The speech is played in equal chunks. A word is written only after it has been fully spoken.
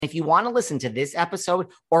If you want to listen to this episode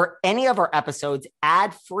or any of our episodes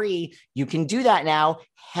ad-free, you can do that now.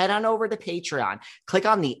 Head on over to Patreon. Click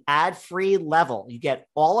on the ad-free level. You get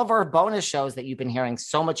all of our bonus shows that you've been hearing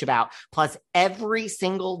so much about. Plus, every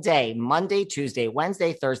single day, Monday, Tuesday,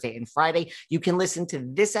 Wednesday, Thursday, and Friday, you can listen to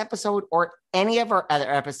this episode or any of our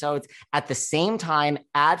other episodes at the same time,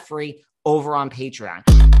 ad-free, over on Patreon.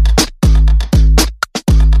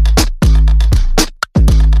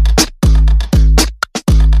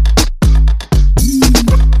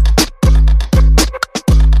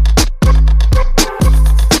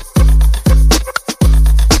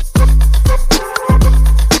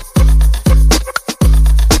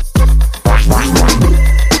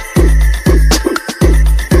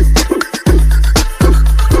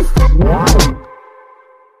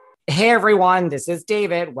 Hey everyone, this is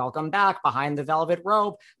David. Welcome back behind the velvet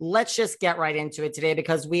rope. Let's just get right into it today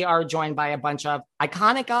because we are joined by a bunch of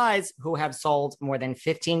iconic guys who have sold more than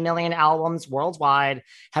 15 million albums worldwide,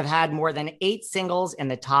 have had more than 8 singles in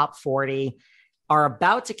the top 40, are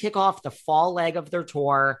about to kick off the fall leg of their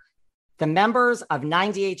tour. The members of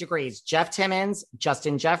 98 Degrees, Jeff Timmons,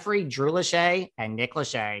 Justin Jeffrey, Drew LACHEY, and Nick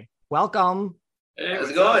LACHEY. Welcome. Hey, how's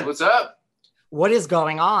it going? What's up? What is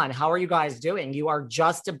going on? How are you guys doing? You are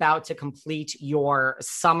just about to complete your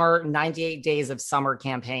summer 98 Days of Summer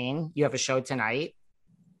campaign. You have a show tonight.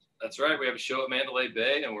 That's right. We have a show at Mandalay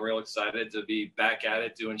Bay, and we're real excited to be back at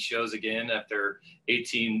it doing shows again after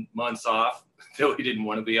 18 months off that we didn't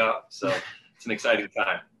want to be off. So it's an exciting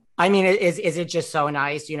time. I mean, is it just so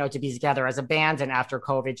nice, to be together as a band and after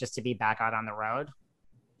COVID just to be back out on the road?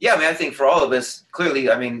 Yeah, I mean, I think for all of us, clearly,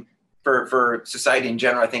 for society in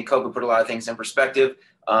general, I think COVID put a lot of things in perspective.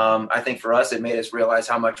 I think for us, it made us realize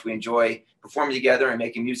how much we enjoy performing together and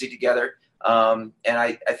making music together. And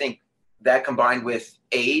I think that combined with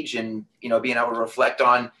age and, being able to reflect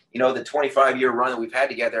on, the 25-year run that we've had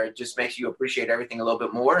together, it just makes you appreciate everything a little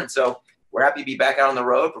bit more. And so we're happy to be back out on the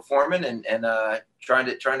road performing and trying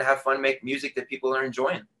to have fun, make music that people are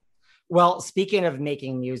enjoying. Well, speaking of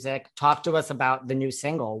making music, talk to us about the new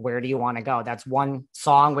single, Where Do You Want to Go? That's one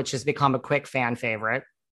song which has become a quick fan favorite.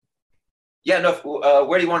 Yeah, no,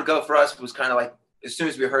 Where Do You Want to Go for us was kind of like, as soon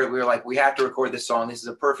as we heard it, we were like, we have to record this song. This is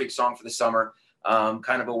a perfect song for the summer,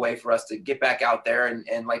 kind of a way for us to get back out there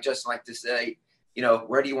and like just like to say,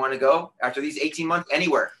 where do you want to go after these 18 months?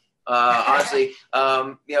 Anywhere, honestly.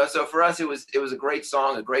 So for us, it was a great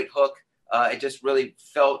song, a great hook. It just really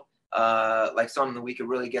felt like something that we could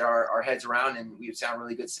really get our heads around and we would sound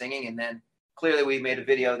really good singing. And then clearly we made a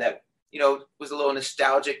video that, was a little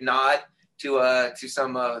nostalgic nod to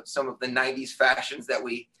some of the 90s fashions that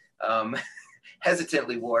we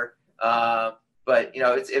hesitantly wore. But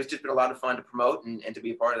it's just been a lot of fun to promote and to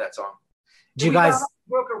be a part of that song. Do you guys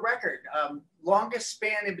broke a record, longest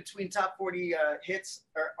span in between top 40 hits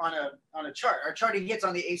or on a chart, our charting hits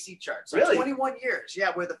on the AC chart. So really? 21 years.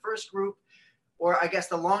 Yeah. We're the first group, or I guess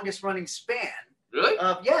the longest running span. Really?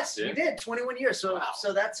 Yes, yeah. We did 21 years. So wow.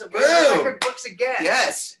 So that's a record books again.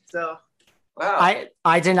 Yes. So wow.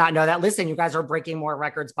 I did not know that. Listen, you guys are breaking more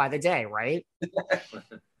records by the day, right?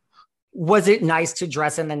 Was it nice to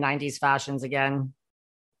dress in the 90s fashions again?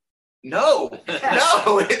 No,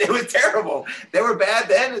 it was terrible. They were bad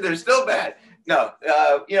then and they're still bad. No,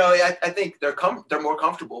 I think they're more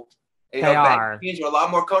comfortable. They are. Jeans are a lot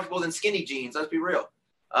more comfortable than skinny jeans. Let's be real.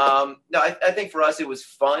 No, I think for us it was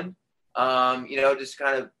fun. Just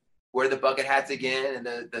kind of wear the bucket hats again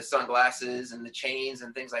and the sunglasses and the chains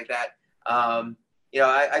and things like that.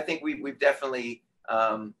 I think we've definitely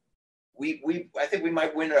I think we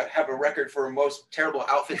might have a record for most terrible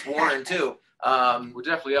outfits worn too. We're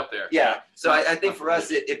definitely up there. Yeah. So I think for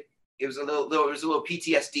us it was a little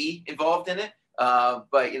PTSD involved in it.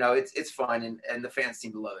 But it's fun and the fans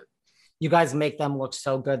seem to love it. You guys make them look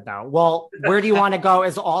so good, though. Well, Where Do You Want to Go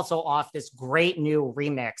is also off this great new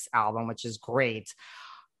remix album, which is great.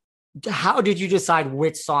 How did you decide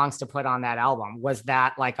which songs to put on that album? Was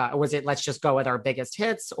that was it let's just go with our biggest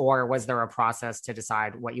hits, or was there a process to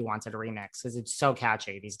decide what you wanted to remix? Because it's so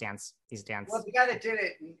catchy, these dance. Well, the guy that did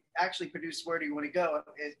it and actually produced Where Do You Want to Go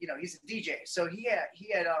is, he's a DJ. So he had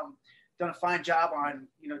done a fine job on,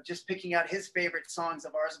 just picking out his favorite songs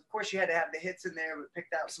of ours. Of course, you had to have the hits in there. We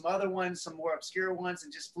picked out some other ones, some more obscure ones,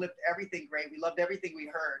 and just flipped everything great. We loved everything we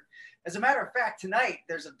heard. As a matter of fact, tonight,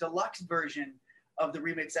 there's a deluxe version of the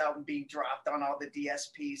remix album being dropped on all the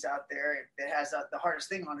DSPs out there. It has the hardest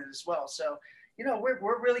thing on it as well. So,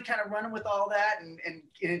 we're really kind of running with all that and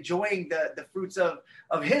enjoying the fruits of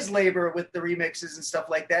his labor with the remixes and stuff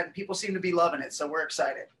like that. And people seem to be loving it. So we're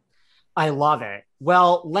excited. I love it.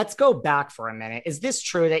 Well, let's go back for a minute. Is this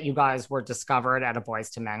true that you guys were discovered at a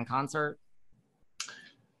Boyz II Men concert?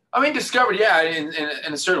 I mean, discovered, yeah,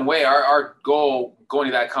 in a certain way. Our goal going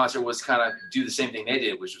to that concert was kind of do the same thing they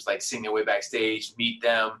did, which was like sing their way backstage, meet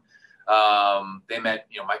them. They met,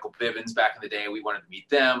 Michael Bivins back in the day. We wanted to meet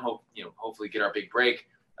them, hopefully get our big break.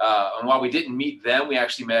 And while we didn't meet them, we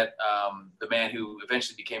actually met the man who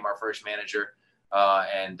eventually became our first manager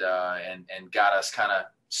and got us kind of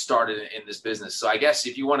started in this business. So I guess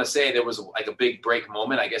if you want to say there was like a big break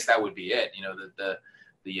moment, I guess that would be it.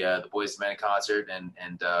 The Boyz II Men concert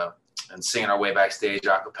and singing our way backstage,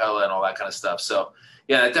 a cappella, and all that kind of stuff. So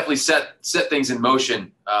yeah, that definitely set things in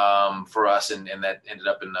motion for us, and that ended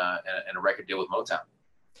up in a record deal with Motown.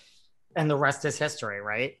 And the rest is history,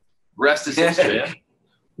 right? Rest is history. Yeah.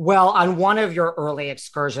 Well, on one of your early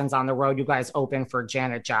excursions on the road, you guys opened for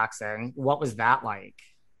Janet Jackson. What was that like?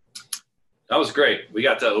 That was great. We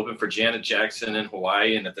got to open for Janet Jackson in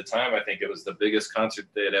Hawaii, and at the time, I think it was the biggest concert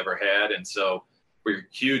they had ever had, and so we're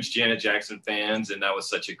huge Janet Jackson fans, and that was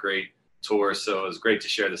such a great tour, so it was great to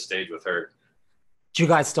share the stage with her. Do you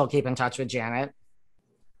guys still keep in touch with Janet?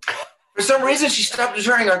 For some reason, she stopped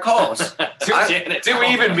returning our calls. Did we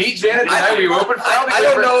even meet Janet the night we opened for? I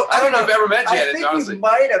don't know. I don't know if I've ever met Janet. I think honestly, we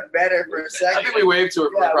might have met her for a second. I think we waved to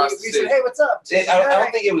her from across the we stage. said, "Hey, what's up?" I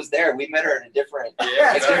don't think it was there. We met her at a different,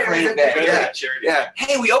 right. event. Yeah.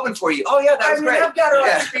 Hey, we opened for you. Oh yeah, that was great. I've got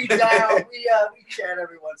her on speed dial. We chat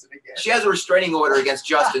every once and again. She has a restraining order against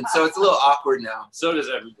Justin, so it's a little awkward now. So does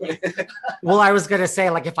everybody. Well, I was going to say,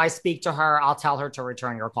 like, if I speak to her, I'll tell her to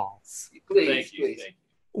return your calls. Please, Thank you. please.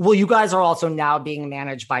 Well, you guys are also now being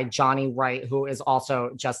managed by Johnny Wright, who is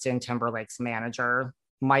also Justin Timberlake's manager.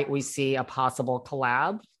 Might we see a possible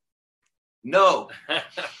collab? No.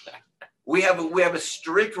 We have a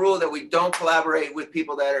strict rule that we don't collaborate with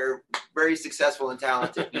people that are very successful and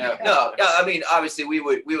talented. Yeah. No, I mean, obviously we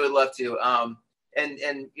would love to. And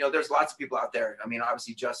there's lots of people out there. I mean,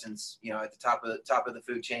 obviously Justin's, at the top of the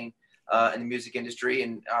food chain in the music industry,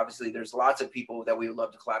 and obviously there's lots of people that we would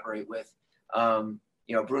love to collaborate with.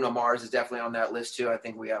 Bruno Mars is definitely on that list too. I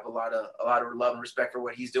think we have a lot of love and respect for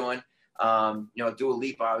what he's doing. Dua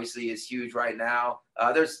Lipa obviously is huge right now.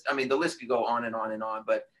 The list could go on and on and on,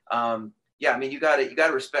 but you got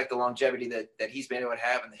to respect the longevity that he's been able to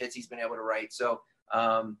have and the hits he's been able to write. So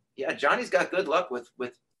Johnny's got good luck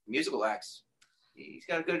with musical acts. He's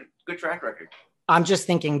got a good track record. I'm just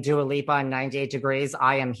thinking Dua Lipa and 98 Degrees.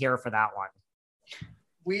 I am here for that one.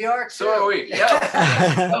 We are too. So are we.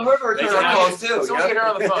 Yeah. We're returning our calls too. So we get her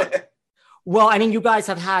on the phone. Well, I mean, you guys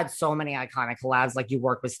have had so many iconic collabs. Like you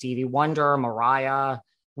work with Stevie Wonder, Mariah.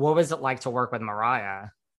 What was it like to work with Mariah?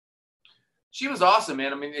 She was awesome,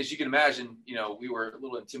 man. I mean, as you can imagine, we were a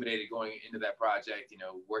little intimidated going into that project,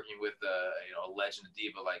 working with a legend, a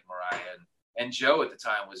diva like Mariah, and Joe at the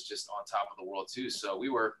time was just on top of the world too. So we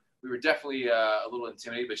were definitely a little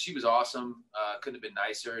intimidated, but she was awesome. Couldn't have been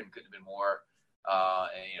nicer and couldn't have been more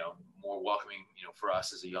more welcoming, for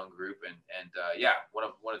us as a young group. And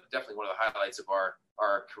definitely one of the highlights of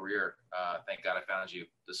our career. Thank God I Found You,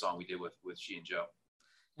 the song we did with she and Joe.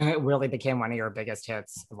 And it really became one of your biggest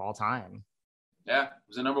hits of all time. Yeah, it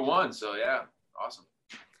was a number one. So yeah, awesome.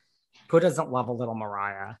 Who doesn't love a little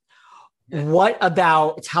Mariah?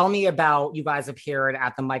 Tell me about, you guys appeared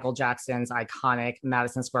at the Michael Jackson's iconic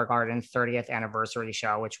Madison Square Garden 30th anniversary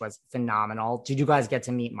show, which was phenomenal. Did you guys get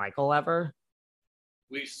to meet Michael ever?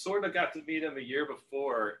 We sort of got to meet him a year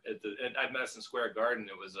before at Madison Square Garden.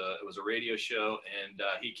 It was a radio show, and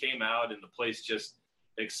he came out, and the place just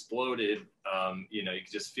exploded. You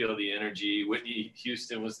could just feel the energy. Whitney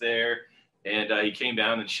Houston was there, and he came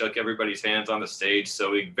down and shook everybody's hands on the stage.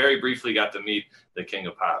 So we very briefly got to meet the King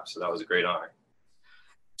of Pop. So that was a great honor.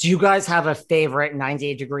 Do you guys have a favorite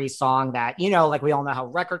 98 Degrees song that, like we all know how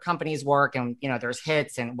record companies work and, there's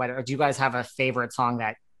hits and whatever. Do you guys have a favorite song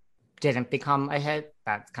that didn't become a hit?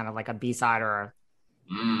 That's kind of like a B-side or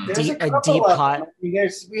a deep cut.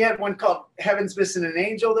 We had one called Heaven's Missing an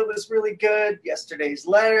Angel that was really good. Yesterday's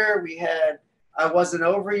Letter. We had I Wasn't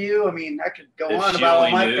Over You. I mean, I could go on about all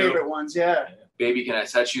my favorite ones. Yeah. Baby, Can I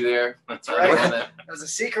Touch You There? That's right. That was a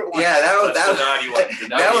secret one. Yeah,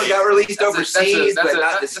 that one got released overseas, but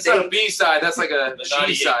not the States. That's not a B-side. That's like a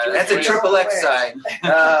G side. That's a triple X side.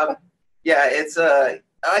 It's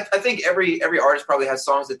I think every artist probably has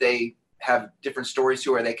songs that they have different stories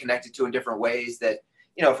to, or they connected to in different ways that,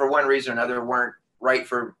 for one reason or another weren't right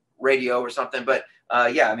for radio or something. But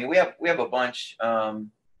we have a bunch.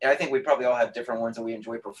 And I think we probably all have different ones that we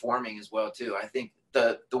enjoy performing as well too. I think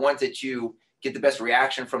the ones that you get the best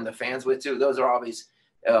reaction from the fans with too, those are always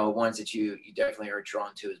ones that you definitely are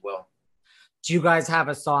drawn to as well. Do you guys have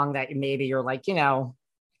a song that maybe you're like,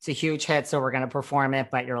 it's a huge hit, so we're going to perform it,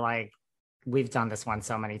 but you're like, we've done this one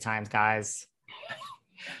so many times, guys?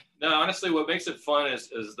 No, honestly, what makes it fun is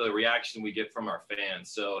the reaction we get from our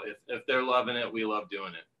fans. So if they're loving it, we love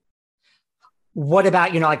doing it. What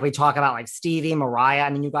about, like we talk about like Stevie, Mariah? I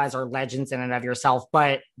mean, you guys are legends in and of yourself,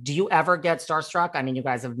 but do you ever get starstruck? I mean, you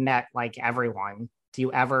guys have met like everyone. Do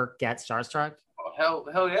you ever get starstruck? Oh,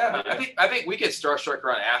 hell yeah. I think we get starstruck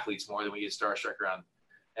around athletes more than we get starstruck around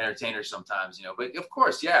entertainers sometimes, But of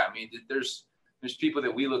course, yeah. I mean, there's people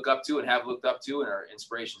that we look up to and have looked up to and are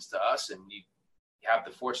inspirations to us, and you have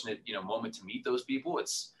the fortunate, moment to meet those people.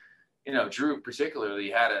 It's, Drew particularly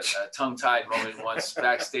had a tongue-tied moment once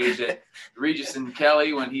backstage at Regis and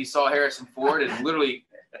Kelly when he saw Harrison Ford and literally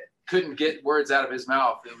couldn't get words out of his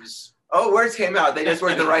mouth. It was words came out. They just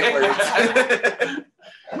weren't the right words.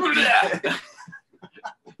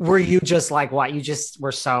 Were you just like, what? You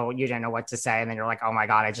didn't know what to say, and then you're like, oh my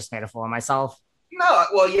God, I just made a fool of myself? No,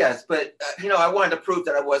 well, yes, but I wanted to prove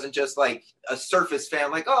that I wasn't just like a surface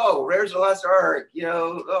fan, like, oh, Raiders of the Lost Ark,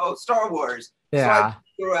 Star Wars. Yeah. So I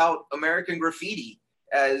threw out American Graffiti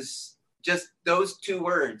as just those two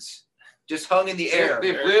words, just hung in the air.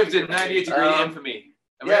 They've lived in 98 degree infamy.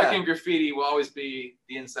 American Graffiti will always be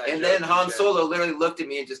the inside. And then Han Solo literally looked at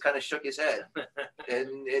me and just kind of shook his head.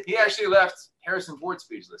 And he actually left Harrison Ford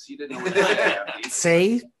speechless. He didn't know what to say.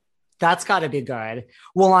 See? That's got to be good.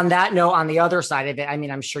 Well, on that note, on the other side of it, I mean,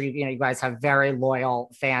 I'm sure you guys have very loyal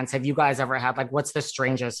fans. Have you guys ever had, like, what's the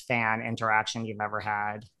strangest fan interaction you've ever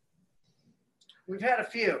had? We've had a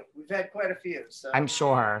few. We've had quite a few. So I'm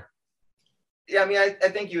sure. Yeah, I mean, I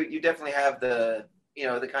think you definitely have the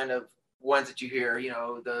the kind of ones that you hear,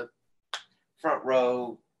 the front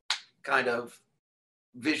row kind of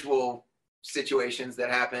visual situations that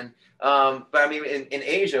happen. But I mean, in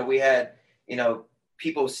Asia, we had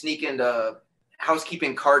people sneak into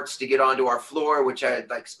housekeeping carts to get onto our floor, which had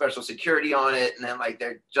like special security on it. And then like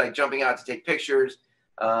they're like jumping out to take pictures.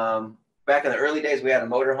 Back in the early days, we had a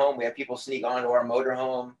motorhome. We had people sneak onto our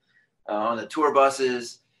motorhome on the tour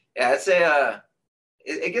buses. Yeah, I'd say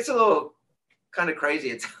it gets a little kind of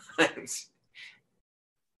crazy at times.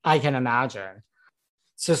 I can imagine.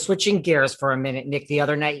 So switching gears for a minute, Nick, the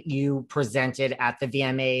other night you presented at the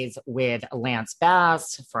VMAs with Lance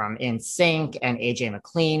Bass from NSYNC and AJ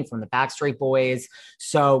McLean from the Backstreet Boys.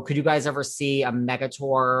 So could you guys ever see a mega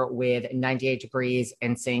tour with 98 Degrees,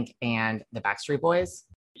 NSYNC, and the Backstreet Boys?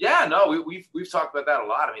 Yeah, no, we've talked about that a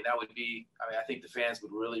lot. I mean, I think the fans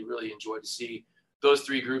would really, really enjoy to see those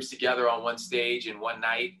three groups together on one stage in one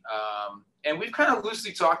night. And we've kind of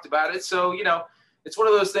loosely talked about it. So, it's one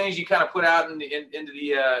of those things you kind of put out into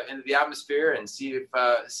the atmosphere and see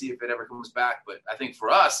if it ever comes back. But I think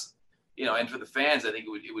for us, and for the fans, I think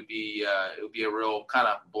it would be a real kind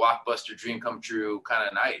of blockbuster dream come true kind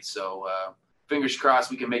of night. So fingers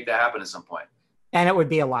crossed we can make that happen at some point. And it would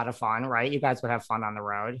be a lot of fun, right? You guys would have fun on the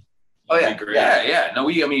road. Oh yeah, yeah. No,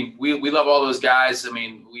 we love all those guys. I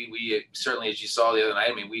mean, we certainly, as you saw the other night,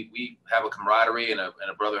 I mean, we have a camaraderie and a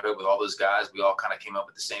brotherhood with all those guys. We all kind of came up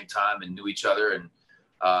at the same time and knew each other and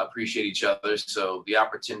appreciate each other. So the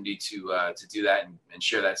opportunity to do that and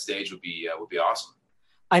share that stage would be awesome.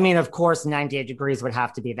 I mean, of course, 98 Degrees would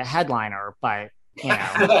have to be the headliner, but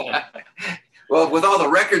Well, with all the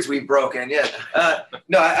records we've broken, yeah.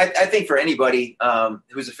 No, I think for anybody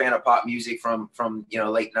who's a fan of pop music from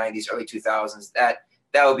late 90s, early 2000s, that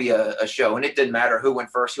would be a show. And it didn't matter who went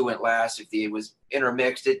first, who went last. If it was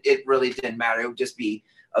intermixed, it really didn't matter. It would just be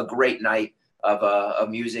a great night of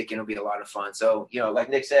music, and it'll be a lot of fun. So, like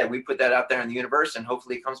Nick said, we put that out there in the universe, and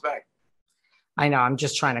hopefully it comes back. I know. I'm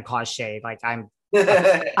just trying to cause shade. Like I'm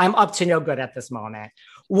up to no good at this moment.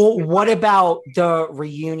 Well, what about the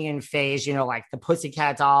reunion phase? Like the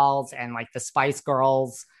Pussycat Dolls and like the Spice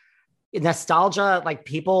Girls, nostalgia. Like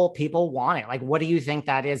people want it. Like, what do you think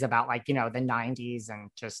that is about? Like, the 90s and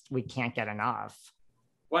just we can't get enough.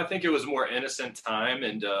 Well, I think it was a more innocent time,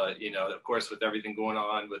 and of course, with everything going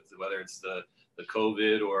on, with whether it's the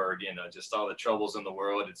COVID or just all the troubles in the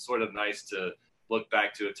world, it's sort of nice to look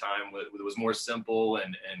back to a time where it was more simple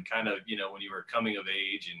and kind of when you were coming of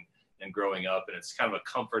age and growing up, and it's kind of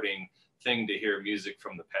a comforting thing to hear music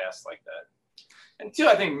from the past like that. And too,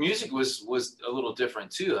 I think music was a little different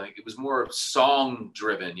too. I think it was more song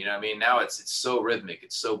driven. I mean, now it's so rhythmic,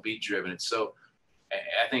 it's so beat driven, it's so.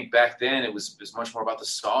 I think back then it was much more about the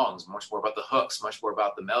songs, much more about the hooks, much more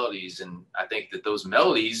about the melodies. And I think that those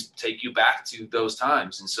melodies take you back to those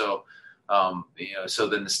times. And so, so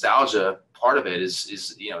the nostalgia part of it is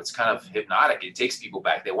it's kind of hypnotic. It takes people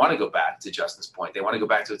back. They want to go back to Justin's point. They want to go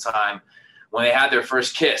back to a time when they had their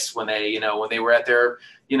first kiss, when they were at their,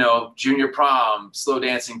 junior prom, slow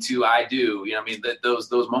dancing to I Do. Those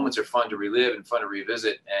moments are fun to relive and fun to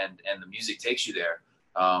revisit, and the music takes you there.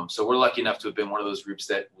 So we're lucky enough to have been one of those groups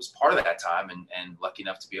that was part of that time and lucky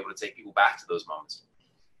enough to be able to take people back to those moments.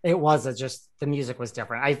 It was just the music was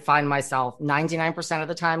different. I find myself 99% of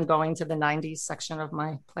the time going to the 90s section of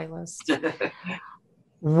my playlist.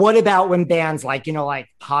 What about when bands like, like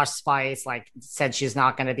Posh Spice, like said she's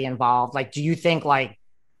not going to be involved? Like, do you think like,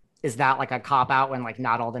 is that like a cop out when like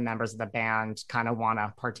not all the members of the band kind of want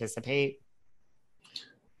to participate?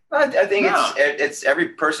 I think it's every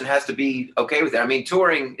person has to be okay with it. I mean,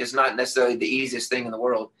 touring is not necessarily the easiest thing in the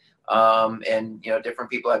world. And, different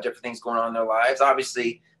people have different things going on in their lives.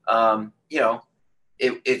 Obviously,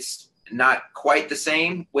 it's not quite the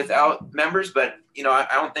same without members, but, I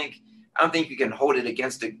don't think you can hold it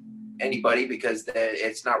against anybody because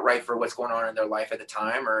it's not right for what's going on in their life at the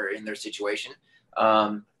time or in their situation.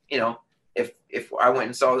 If I went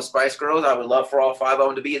and saw the Spice Girls, I would love for all 5 of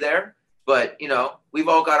them to be there. But, we've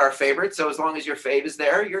all got our favorites. So as long as your fave is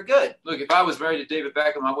there, you're good. Look, if I was married to David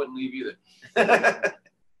Beckham, I wouldn't leave either.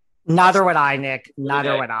 Neither would I, Nick.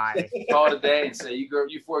 Neither would I. Call it a day and say, you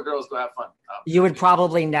 4 girls go have fun. You would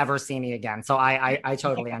probably never see me again. So I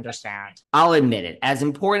totally understand. I'll admit it. As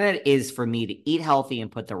important it is for me to eat healthy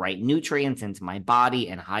and put the right nutrients into my body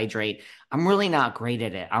and hydrate, I'm really not great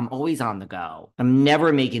at it. I'm always on the go. I'm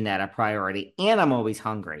never making that a priority, and I'm always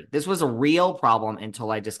hungry. This was a real problem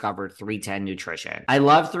until I discovered 310 Nutrition. I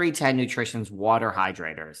love 310 Nutrition's water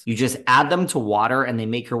hydrators. You just add them to water and they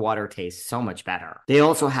make your water taste so much better. They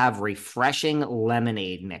also have refreshing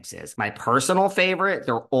lemonade mixes. My personal favorite,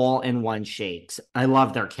 they're all in one shakes. I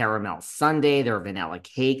love their caramel sundae, their vanilla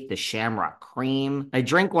cake, the shamrock cream. I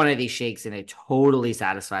drink one of these shakes and it totally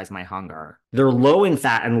satisfies my hunger. They're low in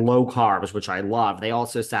fat and low carbs, which I love. They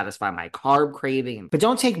also satisfy my carb craving. But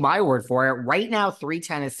don't take my word for it. Right now,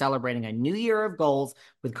 310 is celebrating a new year of goals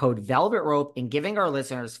with code Velvet Rope and giving our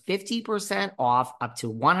listeners 50% off up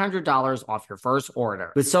to $100 off your first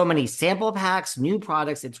order. With so many sample packs, new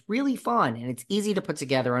products, it's really fun and it's easy to put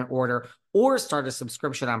together an order or start a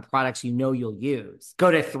subscription on products you'll use.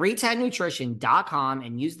 Go to 310nutrition.com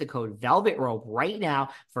and use the code Velvet Rope right now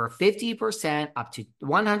for 50% up to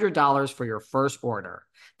 $100 for your first order.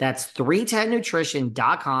 That's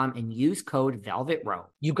 310nutrition.com and use code Velvet Rope.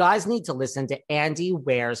 You guys need to listen to Andy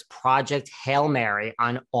Ware's Project Hail Mary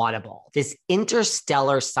on Audible. This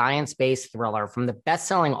interstellar science-based thriller from the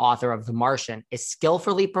best-selling author of The Martian is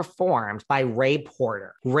skillfully performed by Ray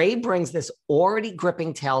Porter. Ray brings this already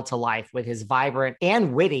gripping tale to life with his vibrant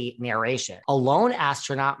and witty narration. A lone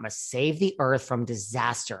astronaut must save the Earth from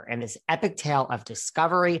disaster in this epic tale of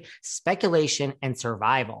discovery, speculation, and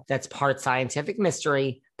survival that's part scientific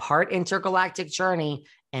mystery, part intergalactic journey,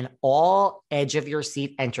 and all edge of your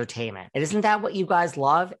seat entertainment. And isn't that what you guys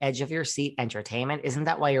love? Edge of your seat entertainment. Isn't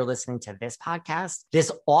that why you're listening to this podcast?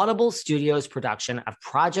 This Audible Studios production of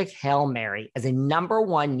Project Hail Mary is a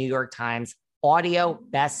 #1 New York Times audio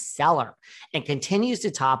bestseller and continues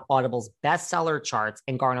to top Audible's bestseller charts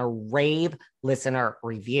and garner rave listener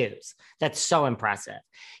reviews. That's so impressive.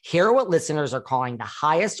 Hear what listeners are calling the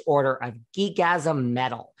highest order of geekgasm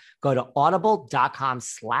metal. Go to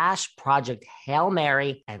audible.com/Project Hail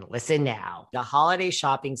Mary and listen now. The holiday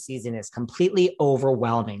shopping season is completely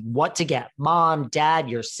overwhelming. What to get? Mom, dad,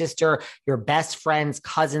 your sister, your best friend's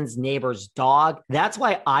cousin's neighbor's dog. That's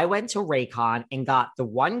why I went to Raycon and got the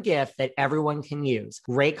one gift that everyone can use.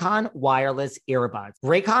 Raycon wireless earbuds.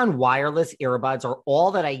 Raycon wireless earbuds are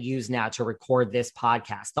all that I use now to record this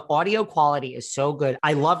podcast. The audio quality is so good.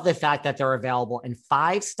 I love the fact that they're available in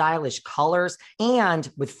 5 stylish colors, and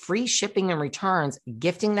with free shipping and returns,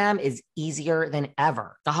 gifting them is easier than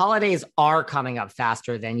ever. The holidays are coming up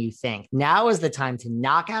faster than you think. Now is the time to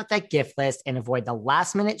knock out that gift list and avoid the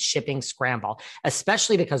last minute shipping scramble,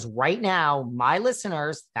 especially because right now, my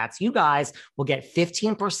listeners, that's you guys, will get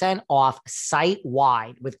 15% off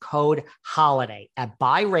site-wide with code HOLIDAY at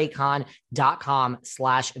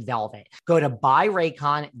buyraycon.com/velvet. Go to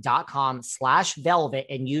buyraycon.com/velvet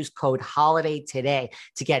and use code HOLIDAY today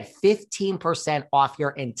to get 15% off your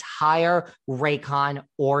entire Raycon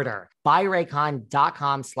order.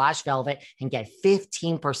 Buyraycon.com/velvet and get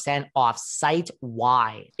 15% off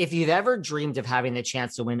site-wide. If you've ever dreamed of having the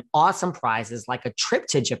chance to win awesome prizes like a trip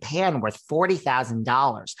to Japan worth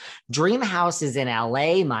 $40,000, dream houses in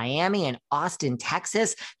LA, Miami, and Austin,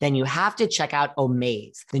 Texas, then you have to check out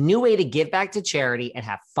Omaze, the new way to give back to charity and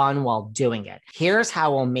have fun while doing it. Here's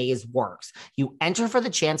how Omaze works. You enter for the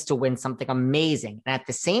chance to win something amazing, and at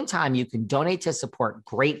the same time, you can donate to support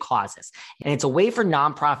great causes. And it's a way for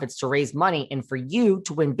nonprofits to raise money and for you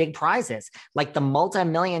to win big prizes like the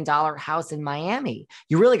multi-million-dollar house in Miami.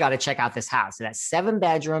 You really got to check out this house. It has 7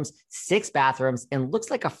 bedrooms, 6 bathrooms, and looks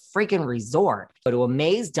like a freaking resort. Go to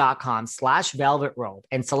amaze.com/velvet rope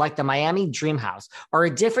and select the Miami Dream House or a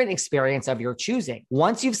different experience of your choosing.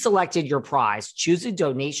 Once you've selected your prize, choose a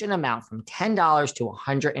donation amount from $10 to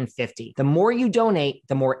 $150. The more you donate,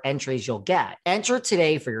 the more entries you'll get. Enter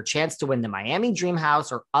today for your chance to win the Miami Dream House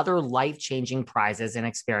or other life-changing prizes and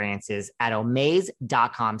experiences at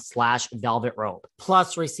amaze.com/velvet rope.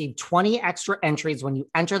 Plus, receive 20 extra entries when you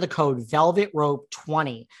enter the code velvet rope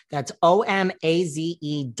 20. That's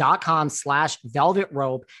OMAZE.com/velvet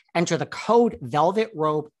rope. Enter the code velvet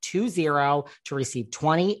rope 20 to receive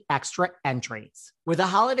 20 extra entries. With the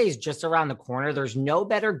holidays just around the corner, there's no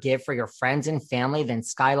better gift for your friends and family than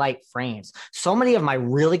skylight frames. So many of my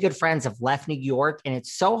really good friends have left New York, and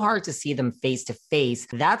it's so hard to see them face to face.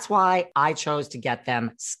 That's why I chose to get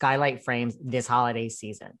them skylight frames this holiday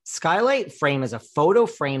season. Skylight frame is a photo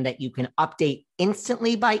frame that you can update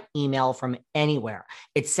instantly by email from anywhere.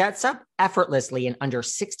 It sets up effortlessly in under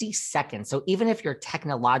 60 seconds. So even if you're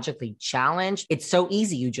technologically challenged, it's so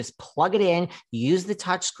easy. You just plug it in, use the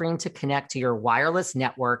touch screen to connect to your wireless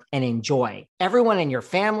network and enjoy. Everyone in your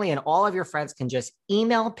family and all of your friends can just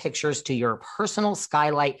email pictures to your personal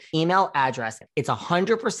skylight email address. It's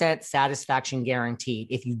 100% satisfaction guaranteed.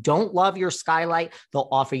 If you don't love your skylight, they'll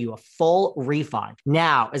offer you a full refund.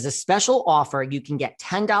 Now, as a special offer, you can get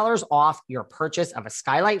 $10 off your purchase of a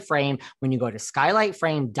skylight frame when you go to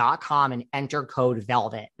skylightframe.com and enter code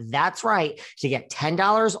VELVET. That's right. To get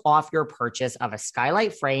 $10 off your purchase of a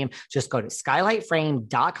skylight frame, just go to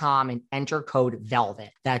skylightframe.com and enter code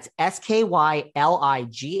VELVET. That's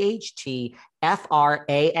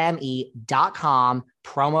SKYLIGHTFRAME.com,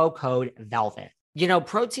 promo code VELVET. You know,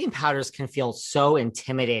 protein powders can feel so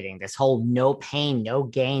intimidating, this whole no pain, no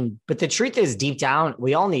gain. But the truth is, deep down,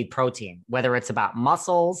 we all need protein, whether it's about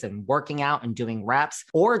muscles and working out and doing reps,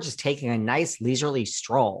 or just taking a nice leisurely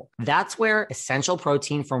stroll. That's where essential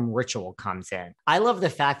protein from Ritual comes in. I love the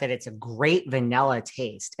fact that it's a great vanilla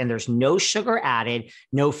taste and there's no sugar added,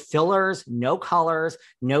 no fillers, no colors,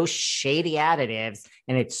 no shady additives,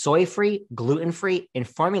 and it's soy-free, gluten-free, and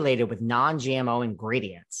formulated with non-GMO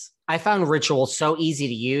ingredients. I found Ritual so easy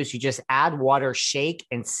to use. You just add water, shake,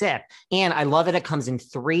 and sip. And I love that it comes in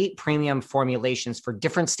 3 premium formulations for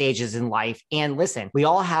different stages in life. And listen, we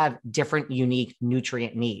all have different unique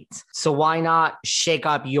nutrient needs. So why not shake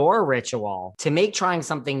up your Ritual? To make trying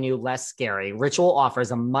something new less scary, Ritual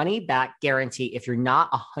offers a money-back guarantee if you're not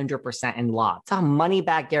 100% in love. It's a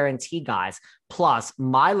money-back guarantee, guys. Plus,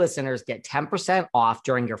 my listeners get 10% off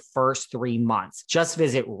during your first 3 months. Just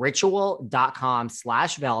visit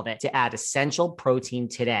ritual.com/velvet to add essential protein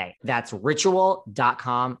today. That's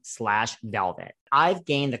ritual.com/velvet. I've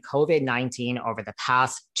gained the COVID-19 over the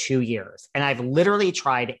past 2 years, and I've literally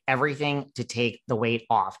tried everything to take the weight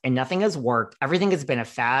off, and nothing has worked. Everything has been a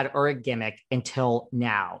fad or a gimmick until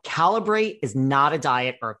now. Calibrate is not a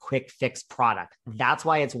diet or a quick fix product. That's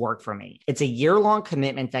why it's worked for me. It's a year-long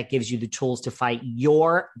commitment that gives you the tools to fight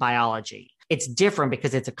your biology. It's different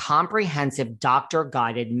because it's a comprehensive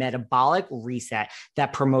doctor-guided metabolic reset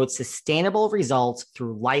that promotes sustainable results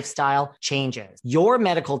through lifestyle changes. Your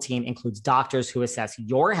medical team includes doctors who assess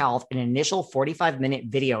your health, an initial 45-minute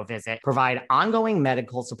video visit, provide ongoing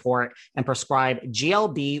medical support, and prescribe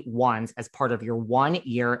GLP-1s as part of your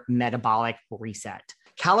 1-year metabolic reset.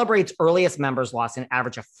 Calibrate's earliest members lost an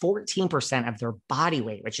average of 14% of their body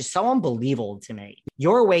weight, which is so unbelievable to me.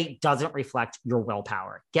 Your weight doesn't reflect your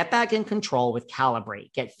willpower. Get back in control with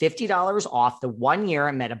Calibrate. Get $50 off the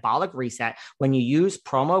 1-year metabolic reset when you use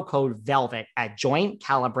promo code VELVET at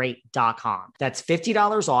joincalibrate.com. That's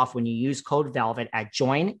 $50 off when you use code VELVET at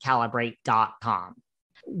joincalibrate.com.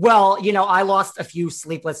 Well, you know, I lost a few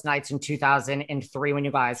sleepless nights in 2003 when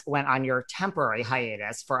you guys went on your temporary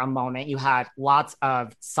hiatus for a moment. You had lots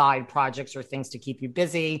of side projects or things to keep you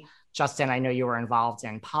busy. Justin, I know you were involved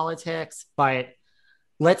in politics, but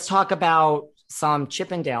let's talk about some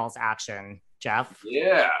Chippendales action, Jeff.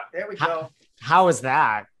 Yeah. There we go. How was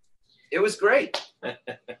that? It was great.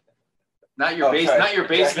 Not your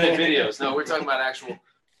basement videos. No, we're talking about actual.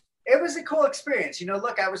 It was a cool experience. You know,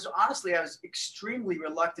 look, I was extremely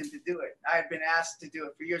reluctant to do it. I had been asked to do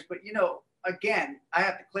it for years, but you know, again, I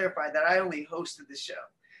have to clarify that I only hosted the show.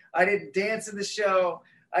 I didn't dance in the show.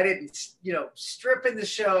 I didn't, strip in the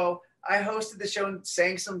show. I hosted the show and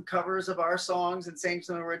sang some covers of our songs and sang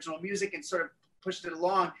some original music and sort of pushed it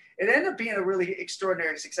along. It ended up being a really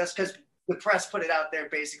extraordinary success because the press put it out there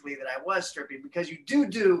basically that I was stripping, because you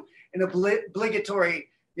do an obligatory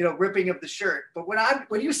ripping of the shirt. But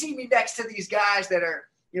when you see me next to these guys that are,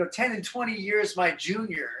 10 and 20 years my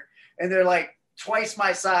junior, and they're like twice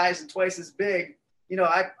my size and twice as big.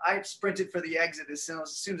 I sprinted for the exit as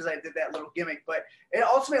soon as I did that little gimmick. But it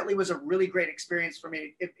ultimately was a really great experience for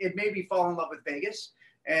me. It made me fall in love with Vegas,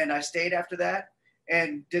 and I stayed after that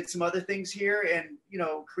and did some other things here, and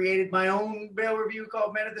created my own bail review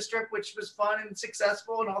called Men of the Strip, which was fun and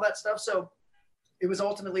successful and all that stuff. So it was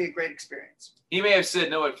ultimately a great experience. He may have said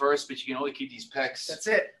no at first, but you can only keep these pecs That's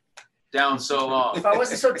it. down so long. If I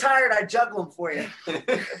wasn't so tired, I'd juggle them for you.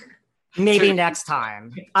 Maybe next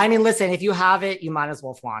time. I mean, listen, if you have it, you might as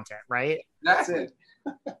well flaunt it, right? That's it.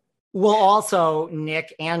 Well, also,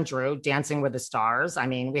 Nick and Drew, Dancing with the Stars. I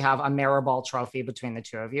mean, we have a Maribel trophy between the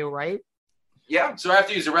two of you, right? Yeah. So I have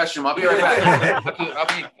to use the restroom. I'll be right back.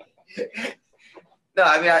 No,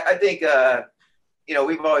 I mean, I think,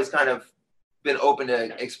 we've always kind of been open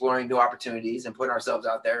to exploring new opportunities and putting ourselves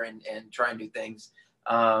out there and trying new things.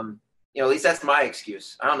 At least that's my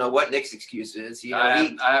excuse. I don't know what Nick's excuse is. He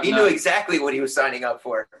knew exactly what he was signing up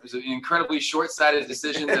for. It was an incredibly short-sighted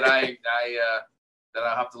decision that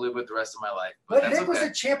I'll have to live with the rest of my life. But Nick was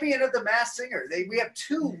a champion of the Masked Singer. We have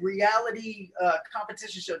 2 reality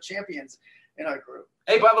competition show champions in our group.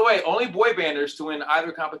 Hey, by the way, only boy banders to win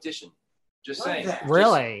either competition. Just saying.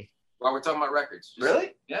 Really? While we're talking about records.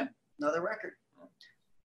 Really? Yeah. Another record.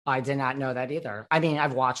 I did not know that either. I mean,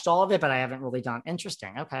 I've watched all of it, but I haven't really done.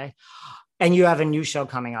 Interesting. Okay. And you have a new show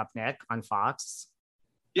coming up, Nick, on Fox.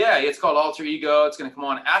 Yeah, it's called Alter Ego. It's going to come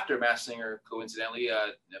on after Masked Singer, coincidentally.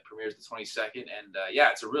 It premieres the 22nd. And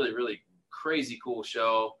it's a really, really crazy cool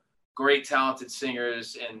show. Great, talented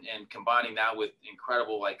singers, and combining that with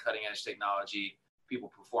incredible, cutting edge technology, people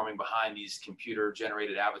performing behind these computer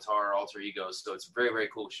generated avatar alter egos. So it's a very, very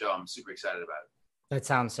cool show. I'm super excited about it. That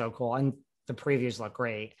sounds so cool. And the previews look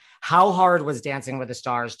great. How hard was Dancing with the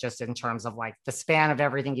Stars just in terms of the span of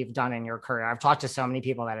everything you've done in your career? I've talked to so many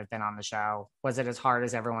people that have been on the show. Was it as hard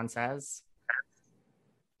as everyone says?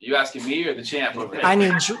 You asking me or the champ over there? I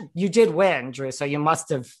mean, you did win, Drew, so you must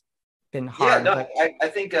have been hard. Yeah, no, I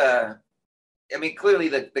think, clearly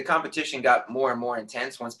the competition got more and more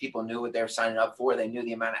intense once people knew what they were signing up for. They knew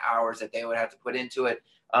the amount of hours that they would have to put into it.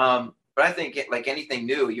 But I think like anything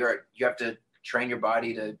new, you have to train your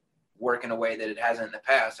body to work in a way that it hasn't in the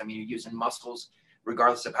past. I mean, you're using muscles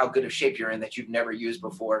regardless of how good of shape you're in that you've never used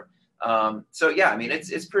before.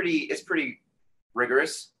 It's pretty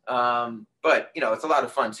rigorous. But it's a lot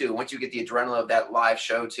of fun too. Once you get the adrenaline of that live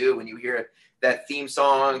show too, when you hear that theme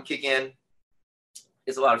song kick in,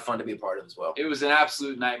 it's a lot of fun to be a part of as well. It was an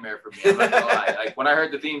absolute nightmare for me. I'm not gonna lie. When I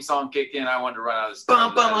heard the theme song kick in, I wanted to run out of the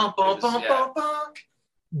stage.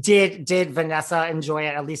 Did Vanessa enjoy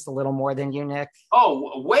it at least a little more than you, Nick?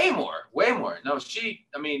 Oh, way more. No,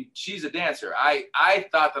 she's a dancer. I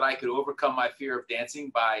thought that I could overcome my fear of dancing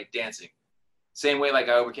by dancing. Same way I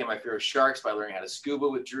overcame my fear of sharks by learning how to scuba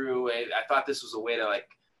with Drew. I thought this was a way to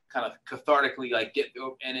kind of cathartically get,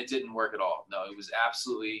 and it didn't work at all. No, it was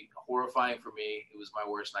absolutely horrifying for me. It was my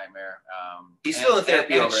worst nightmare. He's still in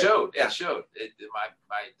therapy. And it showed. Yeah. It showed.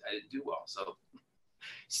 I didn't do well. So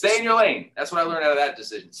stay in your lane. That's what I learned out of that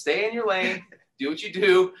decision. Stay in your lane. Do what you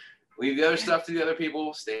do. Leave the other stuff to the other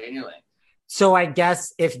people. Stay in your lane. So I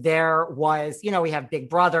guess if there was, we have Big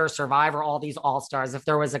Brother, Survivor, all these all-stars. If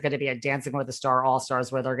there was going to be a Dancing with the Star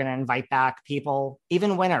all-stars where they're going to invite back people,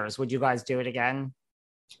 even winners, would you guys do it again?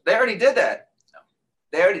 They already did that.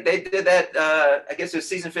 They did that. I guess it was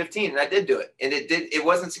season 15, and I did do it, and it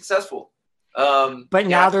wasn't successful. But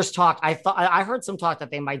now there's talk. I heard some talk that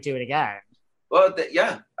they might do it again. Well,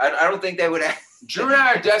 I don't think they would. Drew and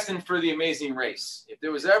I are destined for the Amazing Race. If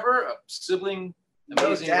there was ever a sibling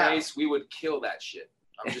Amazing Race, we would kill that shit.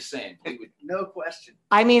 I'm just saying. We would. No question.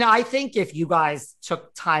 I mean, I think if you guys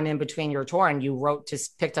took time in between your tour and you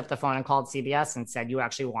picked up the phone and called CBS and said you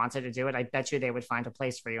actually wanted to do it, I bet you they would find a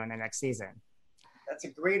place for you in the next season. That's a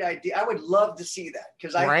great idea. I would love to see that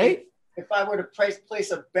because I think if I were to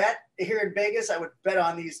place a bet here in Vegas, I would bet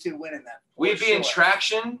on these two winning that. We'd be in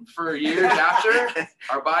traction for years after.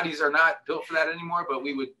 Our bodies are not built for that anymore, but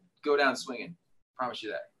we would go down swinging. Promise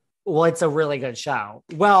you that. Well, it's a really good show.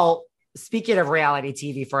 Well, speaking of reality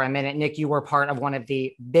TV for a minute, Nick, you were part of one of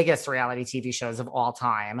the biggest reality TV shows of all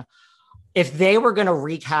time. If they were going to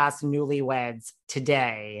recast Newlyweds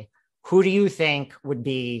today, who do you think would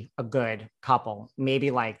be a good couple?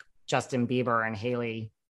 Maybe like Justin Bieber and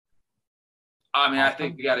Haley. I mean, I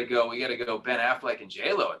think we got to go Ben Affleck and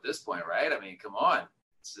J-Lo at this point, right? I mean, come on.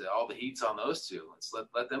 All the heat's on those two. Let's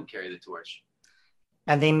let them carry the torch.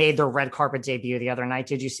 And they made their red carpet debut the other night.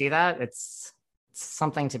 Did you see that? It's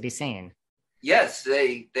something to be seen. Yes,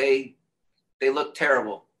 they look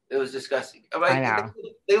terrible. It was disgusting. I know.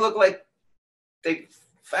 They look like they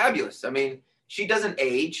fabulous. I mean, she doesn't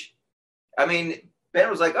age. I mean, Ben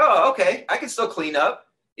was like, oh, okay, I can still clean up.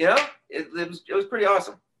 You know, it was pretty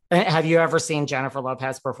awesome. Have you ever seen Jennifer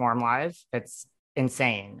Lopez perform live? It's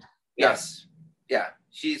insane. Yes. Yeah.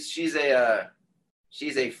 She's a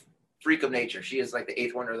freak of nature. She is like the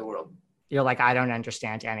eighth wonder of the world. You're like, I don't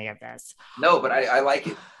understand any of this. No, but I like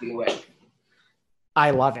it either way.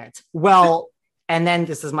 I love it. Well, and then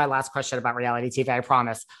this is my last question about reality TV, I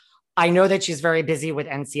promise. I know that she's very busy with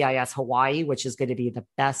NCIS Hawaii, which is going to be the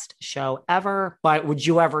best show ever. But would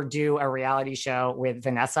you ever do a reality show with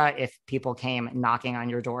Vanessa if people came knocking on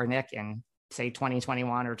your door, Nick, in say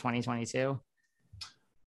 2021 or 2022?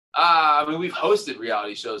 I mean, we've hosted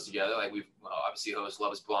reality shows together. Like we've obviously hosted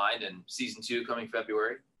Love is Blind and season 2 coming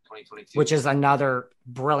February 2022, which is another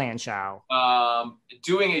brilliant show.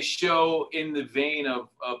 Doing a show in the vein of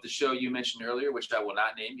the show you mentioned earlier, which I will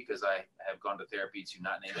not name because I have gone to therapy to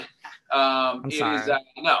not name it. I'm sorry.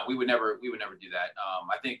 No, we would never do that.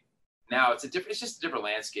 I think now it's just a different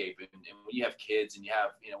landscape, and when you have kids and you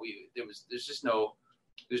have, there's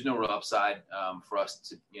no real upside for us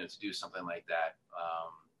to do something like that.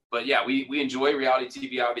 But yeah, we enjoy reality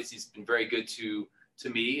TV. Obviously, it's been very good to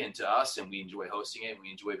me and to us, and we enjoy hosting it. And we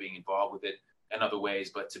enjoy being involved with it in other ways.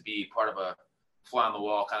 But to be part of a fly on the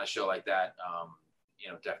wall kind of show like that,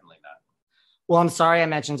 definitely not. Well, I'm sorry I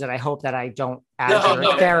mentioned it. I hope that I don't add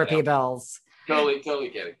your therapy bills. Totally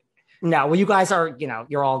kidding. No, well, you guys are,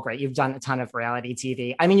 you're all great. You've done a ton of reality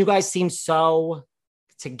TV. I mean, you guys seem so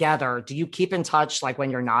together. Do you keep in touch like when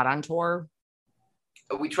you're not on tour?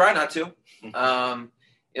 We try not to.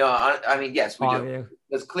 I mean, yes, we do.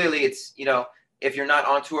 Because clearly it's, if you're not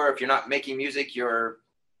on tour, if you're not making music, you're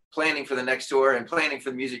planning for the next tour and planning for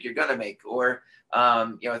the music you're going to make, or,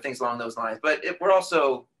 things along those lines. But we're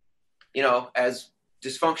also, as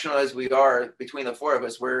dysfunctional as we are between the four of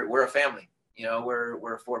us, we're a family,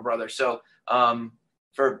 we're 4 brothers. So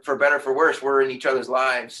for better, for worse, we're in each other's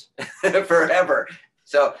lives forever.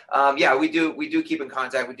 So, we do keep in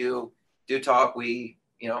contact. We do talk.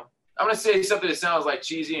 I'm going to say something that sounds like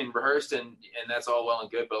cheesy and rehearsed and that's all well and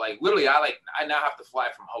good. But like literally, I now have to fly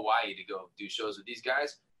from Hawaii to go do shows with these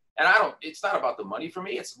guys. And it's not about the money for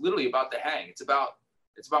me. It's literally about the hang. It's about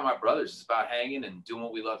my brothers. It's about hanging and doing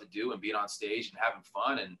what we love to do and being on stage and having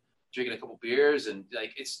fun and drinking a couple beers. And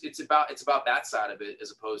like, it's about that side of it,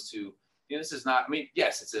 as opposed to, this is not, I mean,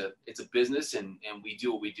 yes, it's a business and we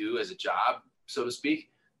do what we do as a job, so to speak.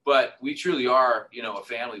 But we truly are, a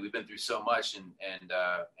family. We've been through so much, and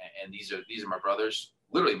these are my brothers,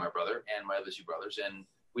 literally my brother and my other 2 brothers, and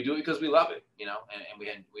we do it because we love it, and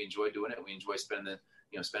we enjoy doing it. We enjoy spending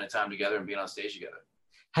time together and being on stage together.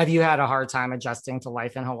 Have you had a hard time adjusting to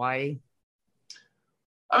life in Hawaii?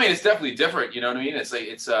 I mean, it's definitely different. You know what I mean? It's like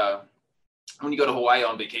when you go to Hawaii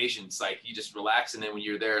on vacation, it's like you just relax, and then when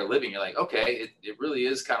you're there living, you're like, okay, it really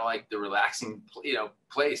is kind of like the relaxing,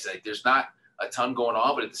 place. Like there's not a ton going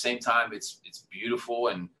on, but at the same time, it's beautiful,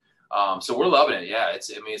 and so we're loving it. Yeah,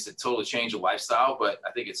 it's a total change of lifestyle, but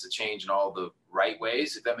I think it's a change in all the right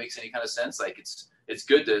ways, if that makes any kind of sense. Like it's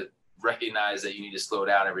good to recognize that you need to slow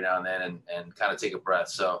down every now and then and kind of take a breath.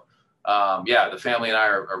 So the family and I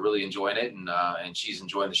are really enjoying it, and she's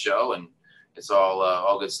enjoying the show, and it's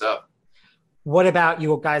all good stuff. What about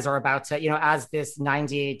you guys are about to, as this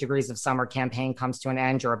 98 Degrees of Summer campaign comes to an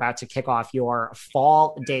end, you're about to kick off your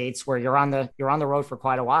fall dates where you're on the road for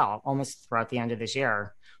quite a while, almost throughout the end of this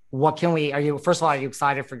year. First of all, are you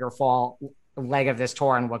excited for your fall leg of this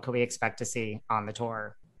tour, and what can we expect to see on the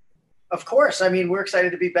tour? Of course. I mean, we're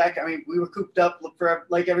excited to be back. I mean, we were cooped up for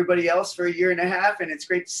like everybody else for a year and a half, and it's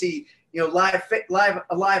great to see, a live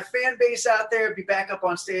fan base out there, be back up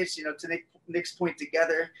on stage, to Nick's point,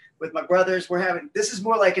 together with my brothers. This is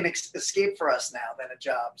more like an escape for us now than a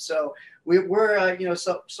job. So we're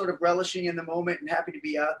sort of relishing in the moment and happy to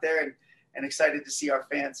be out there and excited to see our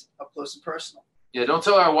fans up close and personal. Yeah. Don't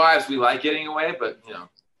tell our wives we like getting away, but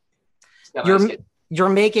you're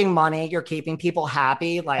making money. You're keeping people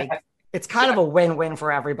happy. Like it's kind of a win-win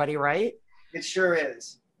for everybody, right? It sure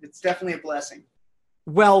is. It's definitely a blessing.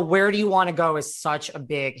 Well, Where Do You Want to Go is such a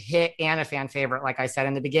big hit and a fan favorite. Like I said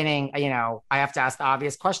in the beginning, I have to ask the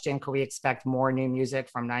obvious question. Could we expect more new music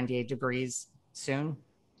from 98 Degrees soon?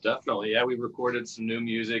 Definitely. Yeah, we recorded some new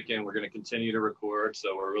music and we're going to continue to record.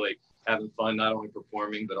 So we're really having fun, not only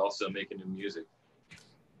performing, but also making new music.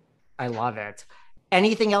 I love it.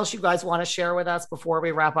 Anything else you guys want to share with us before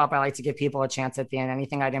we wrap up? I like to give people a chance at the end.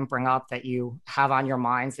 Anything I didn't bring up that you have on your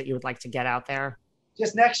minds that you would like to get out there?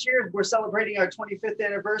 Just next year, we're celebrating our 25th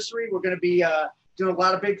anniversary. We're going to be doing a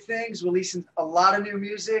lot of big things, releasing a lot of new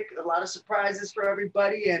music, a lot of surprises for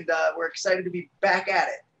everybody, and we're excited to be back at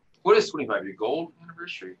it. What is 25? Your gold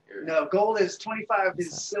anniversary? No, gold is 25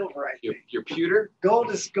 is silver, I think. Your pewter?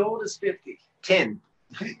 Gold is 50. Tin.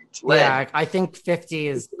 Yeah, I think 50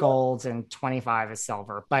 is gold and 25 is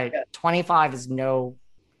silver, but 25 is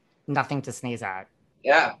nothing to sneeze at.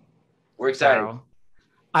 Yeah, we're excited. So,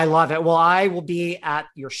 I love it. Well, I will be at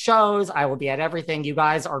your shows. I will be at everything. You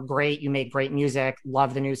guys are great. You make great music.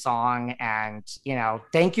 Love the new song. And,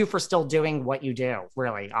 thank you for still doing what you do.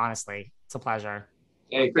 Really, honestly, it's a pleasure.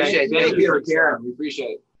 Hey, thank you for caring. We appreciate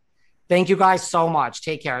it. Thank you guys so much.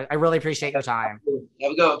 Take care. I really appreciate your time.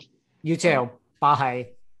 Have a good one. You too. Bye.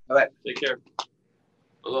 Bye. Take care.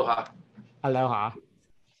 Aloha. Aloha.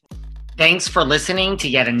 Thanks for listening to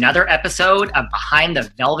yet another episode of Behind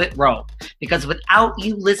the Velvet Rope. Because without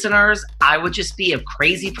you listeners, I would just be a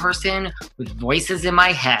crazy person with voices in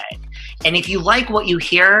my head. And if you like what you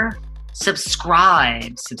hear,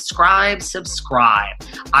 subscribe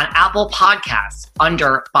on Apple Podcasts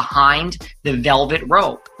under Behind the Velvet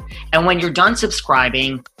Rope. And when you're done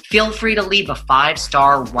subscribing, feel free to leave a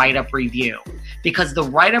 5-star write-up review, because the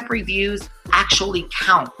write-up reviews actually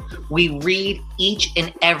count. We read each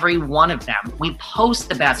and every one of them. We post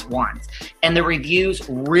the best ones, and the reviews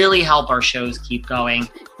really help our shows keep going.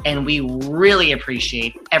 And we really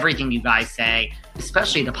appreciate everything you guys say,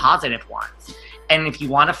 especially the positive ones. And if you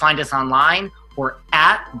want to find us online, we're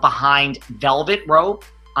at Behind Velvet Rope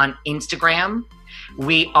on Instagram.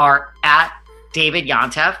 We are at David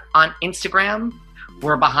Yontef on Instagram.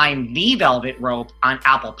 We're Behind the Velvet Rope on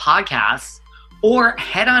Apple Podcasts. Or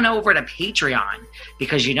head on over to Patreon,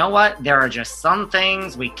 because you know what? There are just some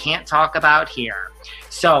things we can't talk about here.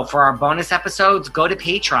 So for our bonus episodes, go to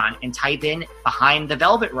Patreon and type in Behind the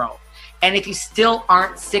Velvet Rope. And if you still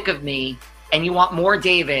aren't sick of me and you want more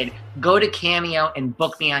David, go to Cameo and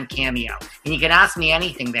book me on Cameo. And you can ask me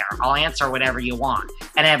anything there. I'll answer whatever you want.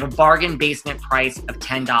 And I have a bargain basement price of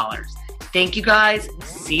 $10. Thank you guys.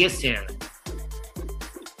 See you soon.